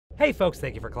Hey folks,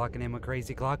 thank you for clocking in with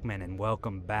Crazy Clockman and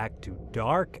welcome back to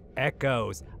Dark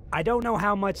Echoes. I don't know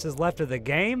how much is left of the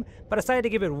game, but I decided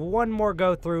to give it one more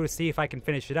go through to see if I can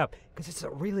finish it up, because it's a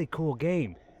really cool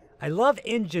game. I love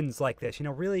engines like this, you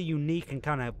know, really unique and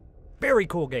kind of very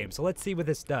cool game. So let's see what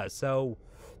this does. So,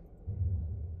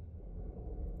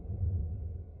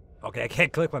 okay, I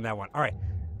can't click on that one. All right,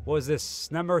 what was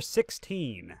this? Number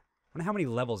 16. I wonder how many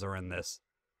levels are in this.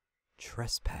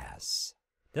 Trespass.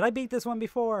 Did I beat this one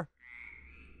before?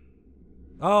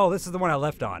 Oh, this is the one I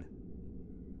left on.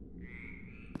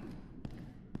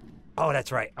 Oh,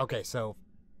 that's right. Okay, so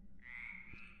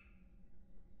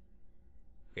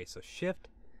shift.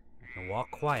 I can walk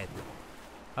quietly.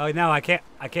 Oh no, I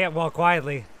can't walk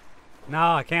quietly.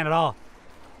 No, I can't at all.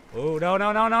 Oh no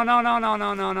no no no no no no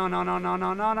no no no no no no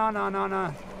no no no no no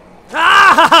no.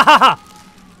 Ah!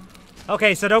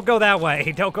 Okay, so don't go that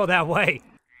way. Don't go that way.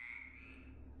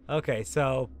 Okay,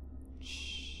 so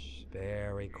shh,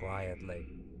 very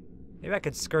quietly. Maybe I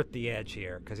could skirt the edge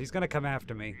here, because he's gonna come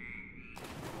after me.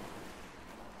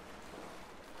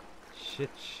 Shit,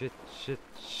 shit, shit,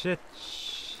 shit,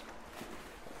 shh.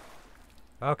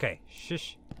 Okay,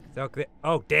 shush. Okay.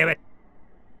 Oh, damn it!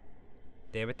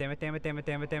 Damn it, damn it, damn it, damn it,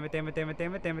 damn it, damn it, damn it, damn it,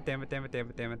 damn it, damn it, damn it, damn it, damn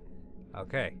it, damn it.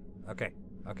 Okay, okay,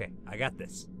 okay. I got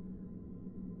this.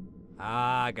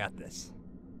 I got this.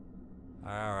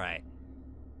 Alright.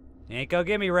 You ain't gonna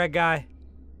get me, red guy.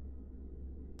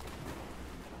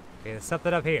 Okay, there's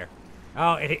something up here.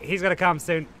 Oh, he's gonna come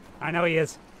soon. I know he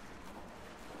is.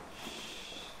 Shh.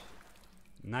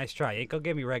 Nice try. You ain't gonna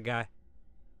get me, red guy.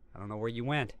 I don't know where you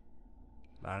went,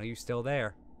 but I know you're still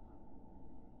there.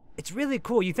 It's really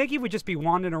cool. You think he would just be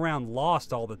wandering around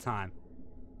lost all the time.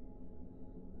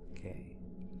 Okay.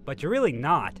 But you're really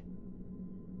not.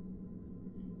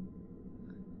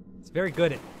 It's very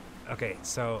good at... Okay,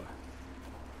 so...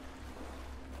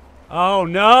 Oh,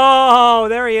 no!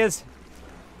 There he is.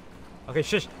 Okay,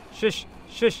 shush, shush,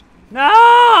 shush.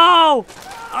 No!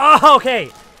 Oh, okay.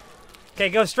 Okay,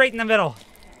 go straight in the middle.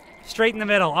 Straight in the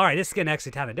middle. All right, this is getting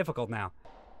actually kind of difficult now.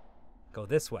 Go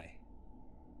this way.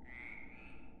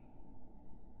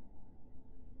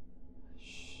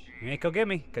 Shh. You ain't gonna get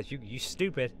me, because you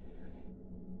stupid.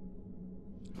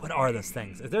 What are those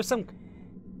things? Is there some...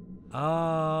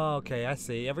 Oh, okay, I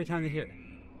see. Every time you hear...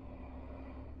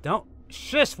 Don't...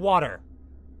 Shush, water!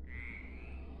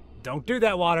 Don't do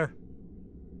that, water!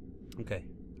 Okay.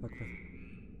 Look.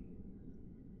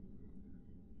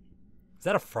 Is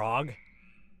that a frog?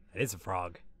 It is a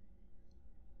frog.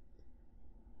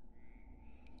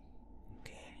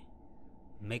 Okay.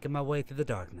 Making my way through the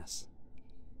darkness.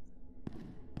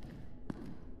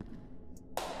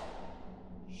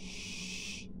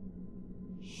 Shh.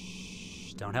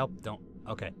 Shh. Don't help. Don't.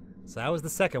 Okay. So that was the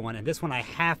second one, and this one I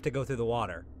have to go through the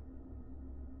water.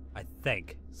 I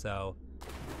think. So.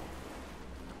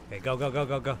 Okay, go, go, go,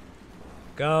 go, go.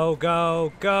 Go,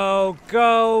 go, go,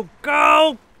 go,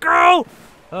 go, go!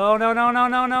 Oh, no, no, no,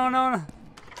 no, no, no.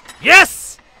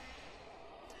 Yes!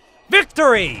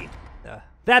 Victory!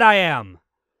 That I am.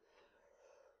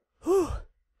 Whew.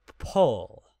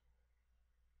 Pull.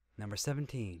 Number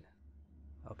 17.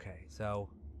 Okay, so.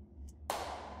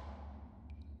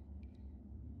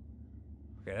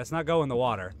 Okay, let's not go in the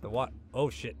water. Oh,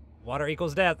 shit. Water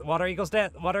equals death. Water equals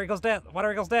death. Water equals death.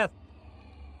 Water equals death.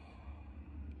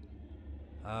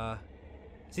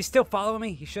 Is he still following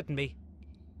me? He shouldn't be.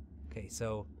 Okay,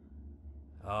 so...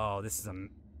 Oh, this is a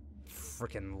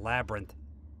freaking labyrinth.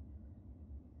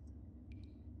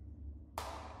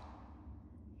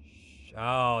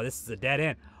 Oh, this is a dead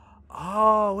end.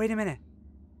 Oh, wait a minute.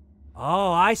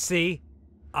 Oh, I see.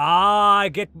 I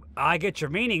get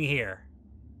your meaning here.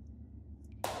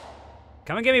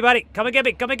 Come and get me, buddy. Come and get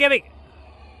me. Come and get me.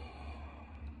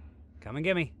 Come and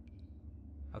get me.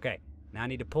 Okay, now I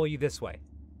need to pull you this way.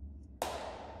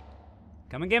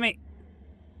 Come and get me.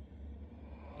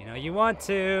 You know you want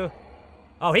to.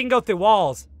 Oh, he can go through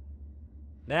walls.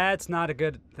 That's not a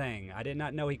good thing. I did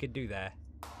not know he could do that.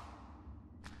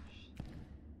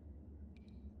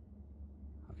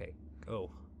 Okay,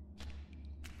 go.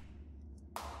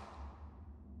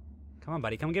 Come on,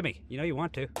 buddy. Come and get me. You know you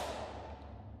want to.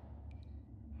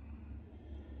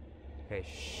 Okay,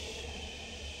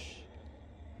 shh.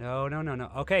 No, no, no,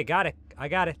 no. Okay, got it. I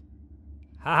got it.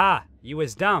 Haha, you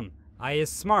is dumb. I is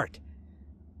smart.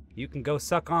 You can go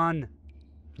suck on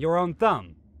your own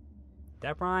thumb.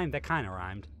 That rhymed? That kind of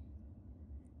rhymed.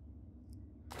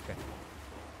 Okay.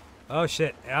 Oh,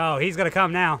 shit. Oh, he's gonna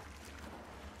come now.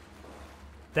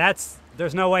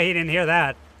 There's no way he didn't hear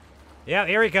that. Yeah,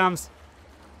 here he comes.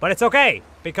 But it's okay,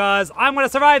 because I'm gonna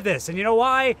survive this. And you know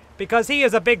why? Because he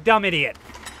is a big dumb idiot.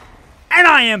 And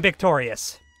I am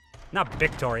victorious. Not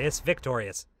victorious,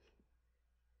 victorious.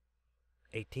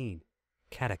 18.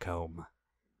 Catacomb.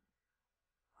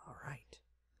 Alright.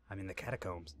 I'm in the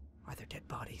catacombs. Are there dead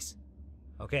bodies?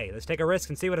 Okay, let's take a risk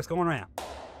and see what's going around.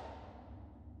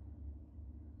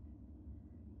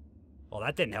 Well,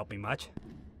 that didn't help me much.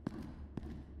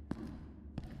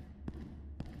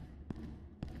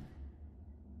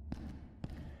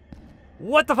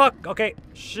 What the fuck? Okay.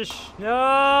 Shush.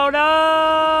 No,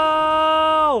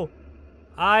 no!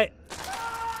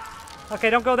 Okay,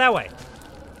 don't go that way.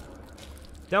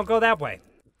 Don't go that way.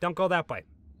 Don't go that way.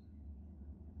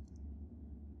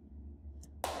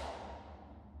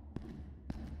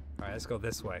 Alright, let's go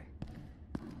this way.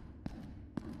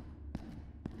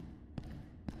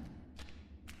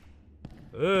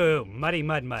 Ooh, muddy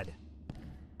mud mud.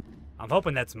 I'm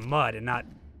hoping that's mud and not...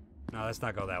 No, let's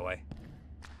not go that way.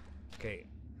 Okay.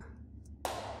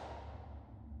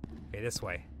 Okay, this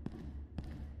way.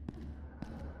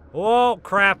 Whoa,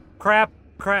 crap, crap,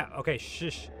 crap. Okay,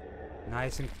 shush.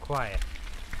 Nice and quiet.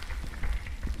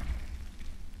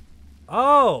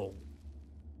 Oh!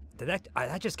 Did that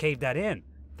just caved that in.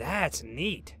 That's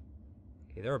neat.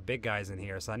 Okay, there are big guys in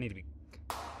here, so I need to be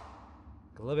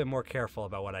a little bit more careful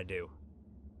about what I do.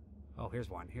 Oh, here's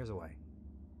one. Here's a way.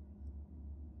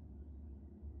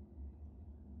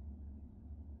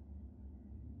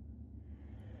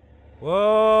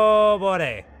 Whoa,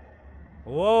 buddy.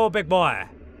 Whoa, big boy.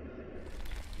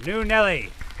 New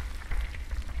Nelly.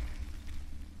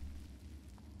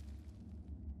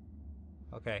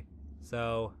 Okay,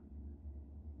 so...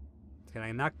 Can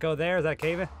I not go there? Is that a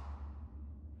cave-in?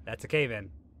 That's a cave-in.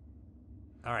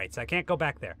 Alright, so I can't go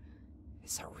back there.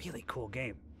 It's a really cool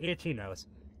game. Itchy knows.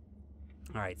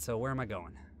 Alright, so where am I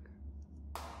going?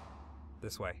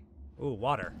 This way. Ooh,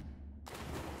 water.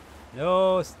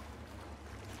 No.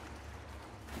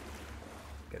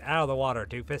 Get out of the water,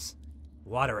 doofus.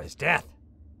 Water is death.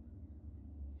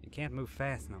 You can't move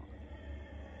fast, no.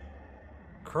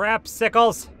 Crap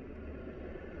sickles!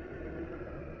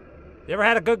 You ever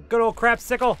had a good old crap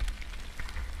sickle?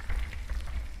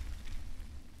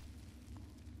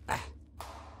 Ah.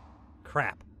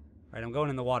 Crap. Alright, I'm going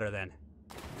in the water then.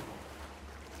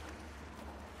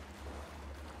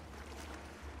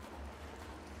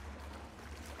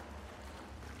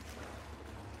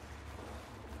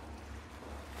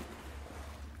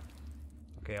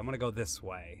 Okay, I'm gonna go this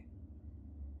way.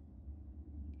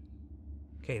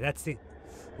 Okay, that's the...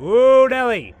 Ooh,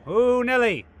 Nelly! Ooh,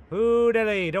 Nelly! Ooh,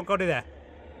 Nelly! Don't go do that.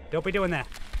 Don't be doing that.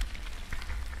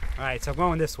 Alright, so I'm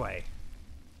going this way.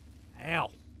 Ow.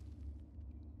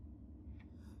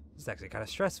 This is actually kind of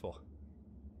stressful.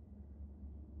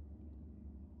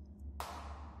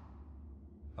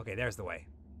 Okay, there's the way.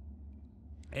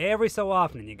 Every so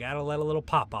often, you gotta let a little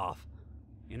pop off.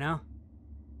 You know?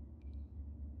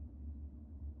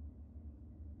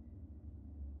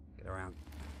 Get around.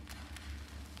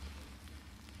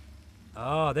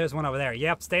 Oh, there's one over there.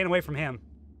 Yep, staying away from him.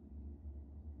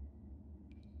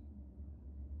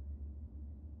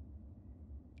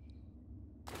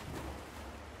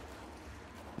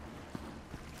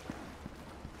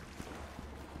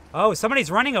 Oh, somebody's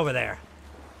running over there.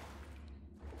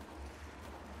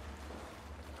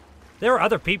 There are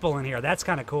other people in here. That's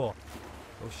kind of cool.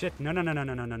 Oh, shit. No, no, no, no,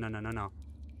 no, no, no, no, no, no, no.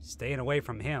 Staying away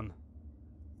from him.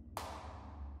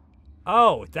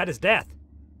 Oh, that is death.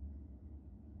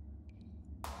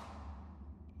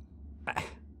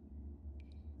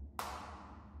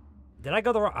 Did I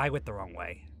go the wrong... I went the wrong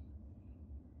way.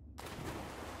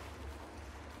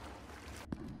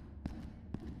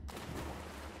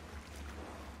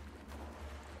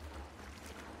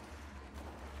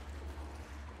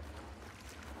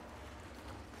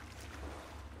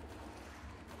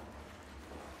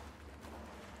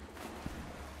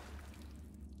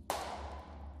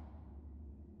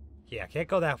 Yeah, can't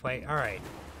go that way. Alright.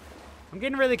 I'm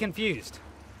getting really confused.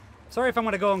 Sorry if I'm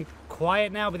going to go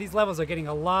quiet now, but these levels are getting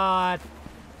a lot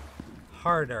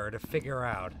harder to figure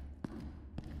out.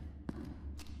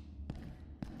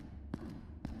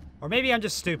 Or maybe I'm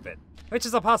just stupid, which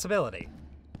is a possibility.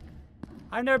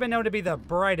 I've never been known to be the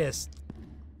brightest.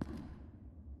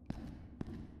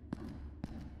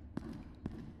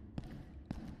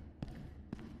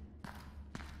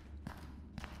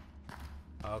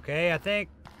 Okay, I think.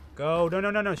 Go. No,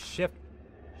 no, no, no. Shift.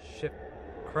 Shift.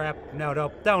 Crap. No,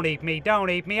 no. Don't eat me. Don't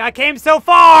eat me. I came so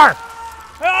far!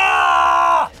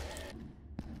 Ah!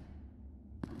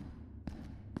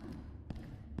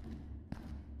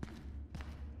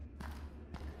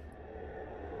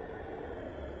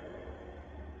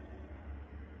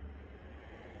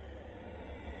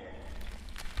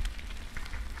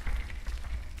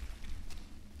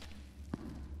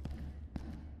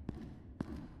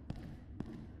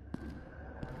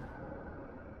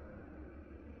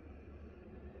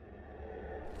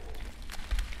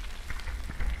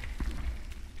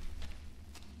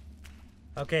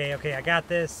 Okay, okay, I got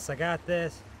this. I got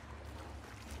this.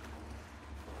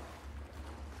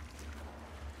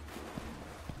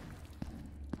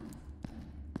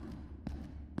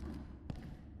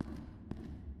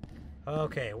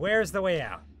 Okay, where's the way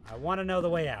out? I want to know the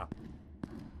way out.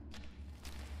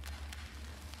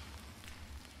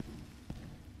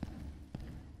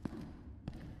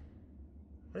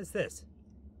 What is this?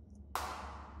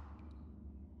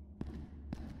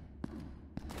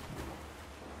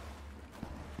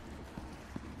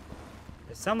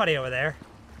 There's somebody over there.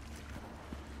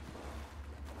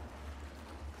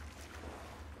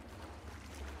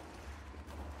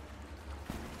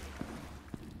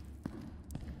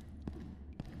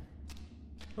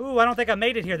 Ooh, I don't think I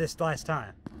made it here this last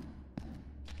time.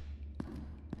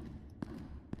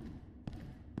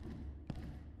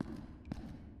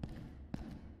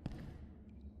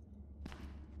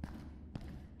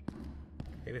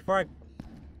 Okay, before I...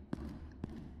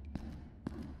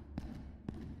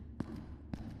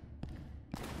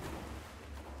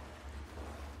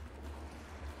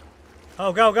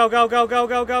 Oh, go, go, go, go, go,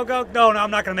 go, go, go. No, no,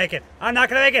 I'm not gonna make it. I'm not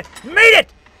gonna make it. Made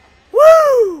it!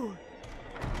 Woo!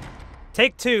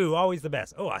 Take 2, always the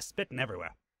best. Oh, I'm spitting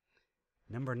everywhere.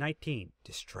 Number 19,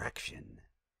 distraction.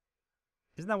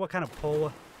 Isn't that what kind of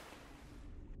pull?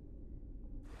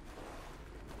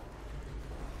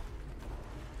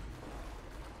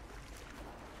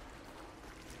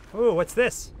 Ooh, what's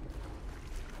this?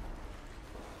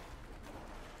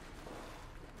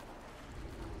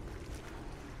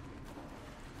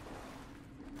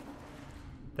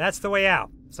 That's the way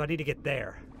out, so I need to get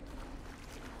there.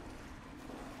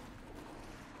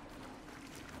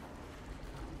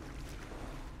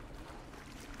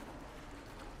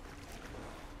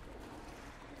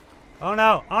 Oh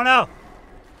no, oh no!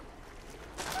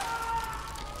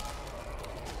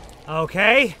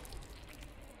 Okay.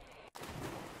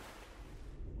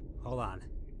 Hold on.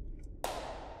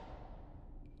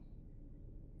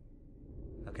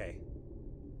 Okay.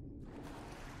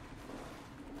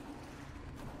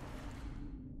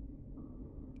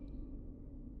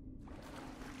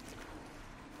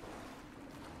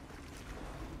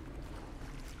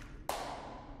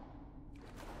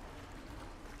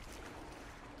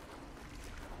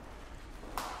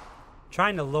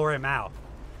 Trying to lure him out.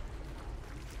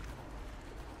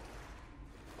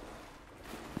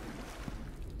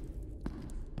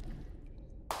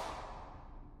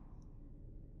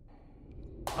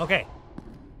 Okay.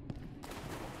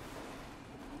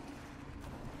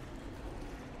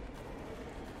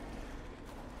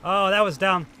 Oh, that was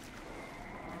dumb.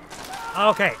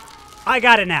 Okay. I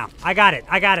got it now. I got it.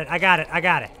 I got it. I got it. I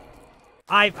got it.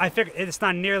 I figured it's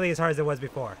not nearly as hard as it was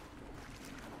before.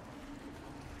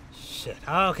 Shit.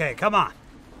 Okay, come on.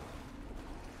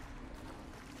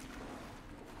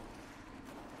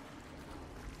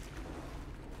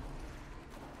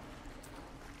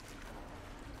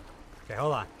 Okay,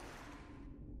 hold on.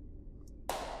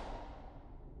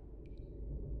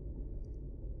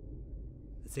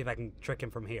 Let's see if I can trick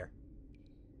him from here.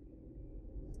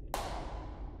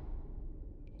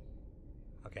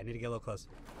 Okay, I need to get a little close.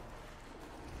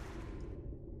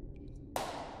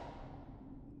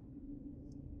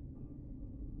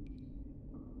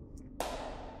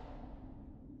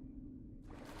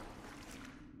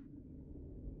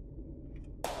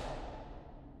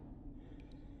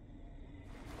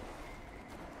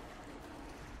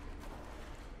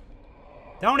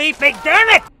 Don't eat me, damn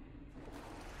it!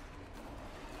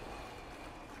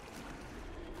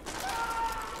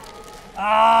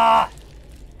 Ah!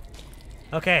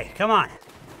 Okay, come on.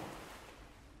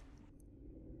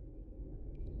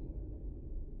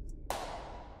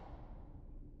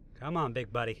 Come on,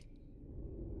 big buddy.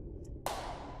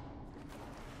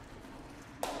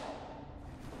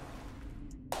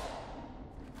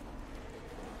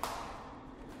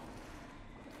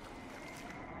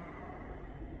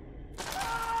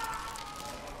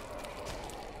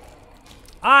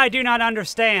 I do not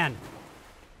understand.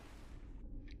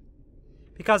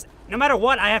 Because no matter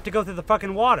what, I have to go through the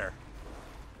fucking water.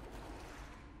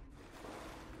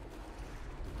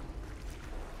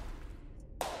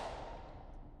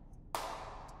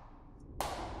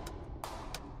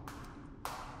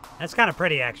 That's kind of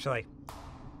pretty, actually.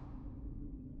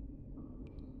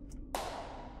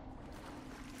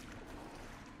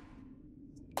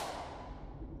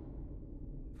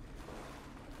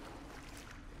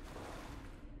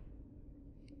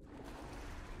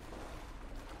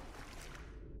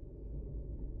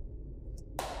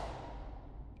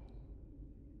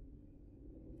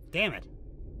 Damn it.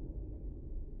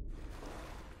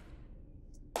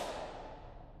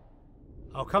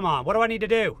 Oh, come on. What do I need to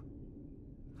do?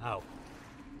 Oh.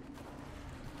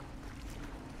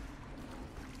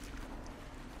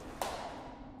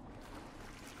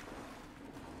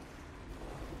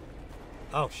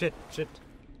 Oh, shit, shit.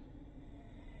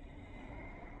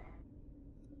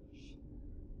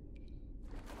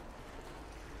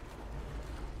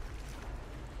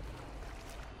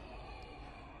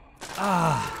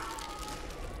 Ah.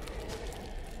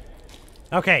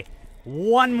 Okay,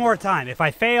 one more time. If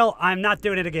I fail, I'm not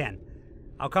doing it again.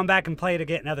 I'll come back and play it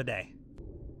again another day.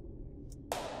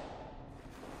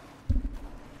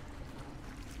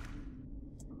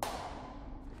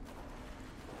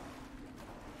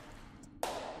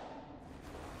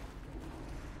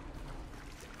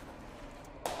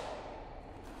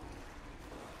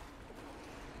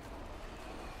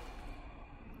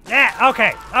 Yeah,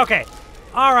 okay, okay.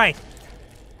 All right.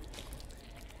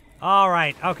 All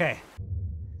right, okay.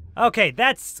 Okay,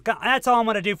 that's all I'm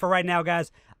going to do for right now,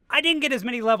 guys. I didn't get as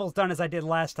many levels done as I did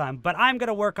last time, but I'm going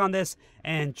to work on this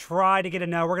and try to get a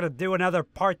no. We're going to do another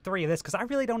part 3 of this because I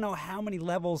really don't know how many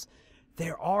levels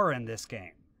there are in this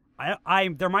game.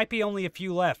 There might be only a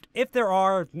few left. If there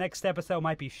are, next episode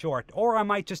might be short, or I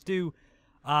might just do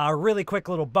a really quick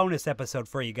little bonus episode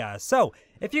for you guys. So,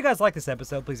 if you guys like this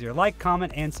episode, please either like,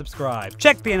 comment, and subscribe.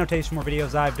 Check the annotation for more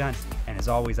videos I've done, and as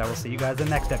always, I will see you guys in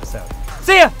the next episode.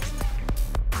 See ya!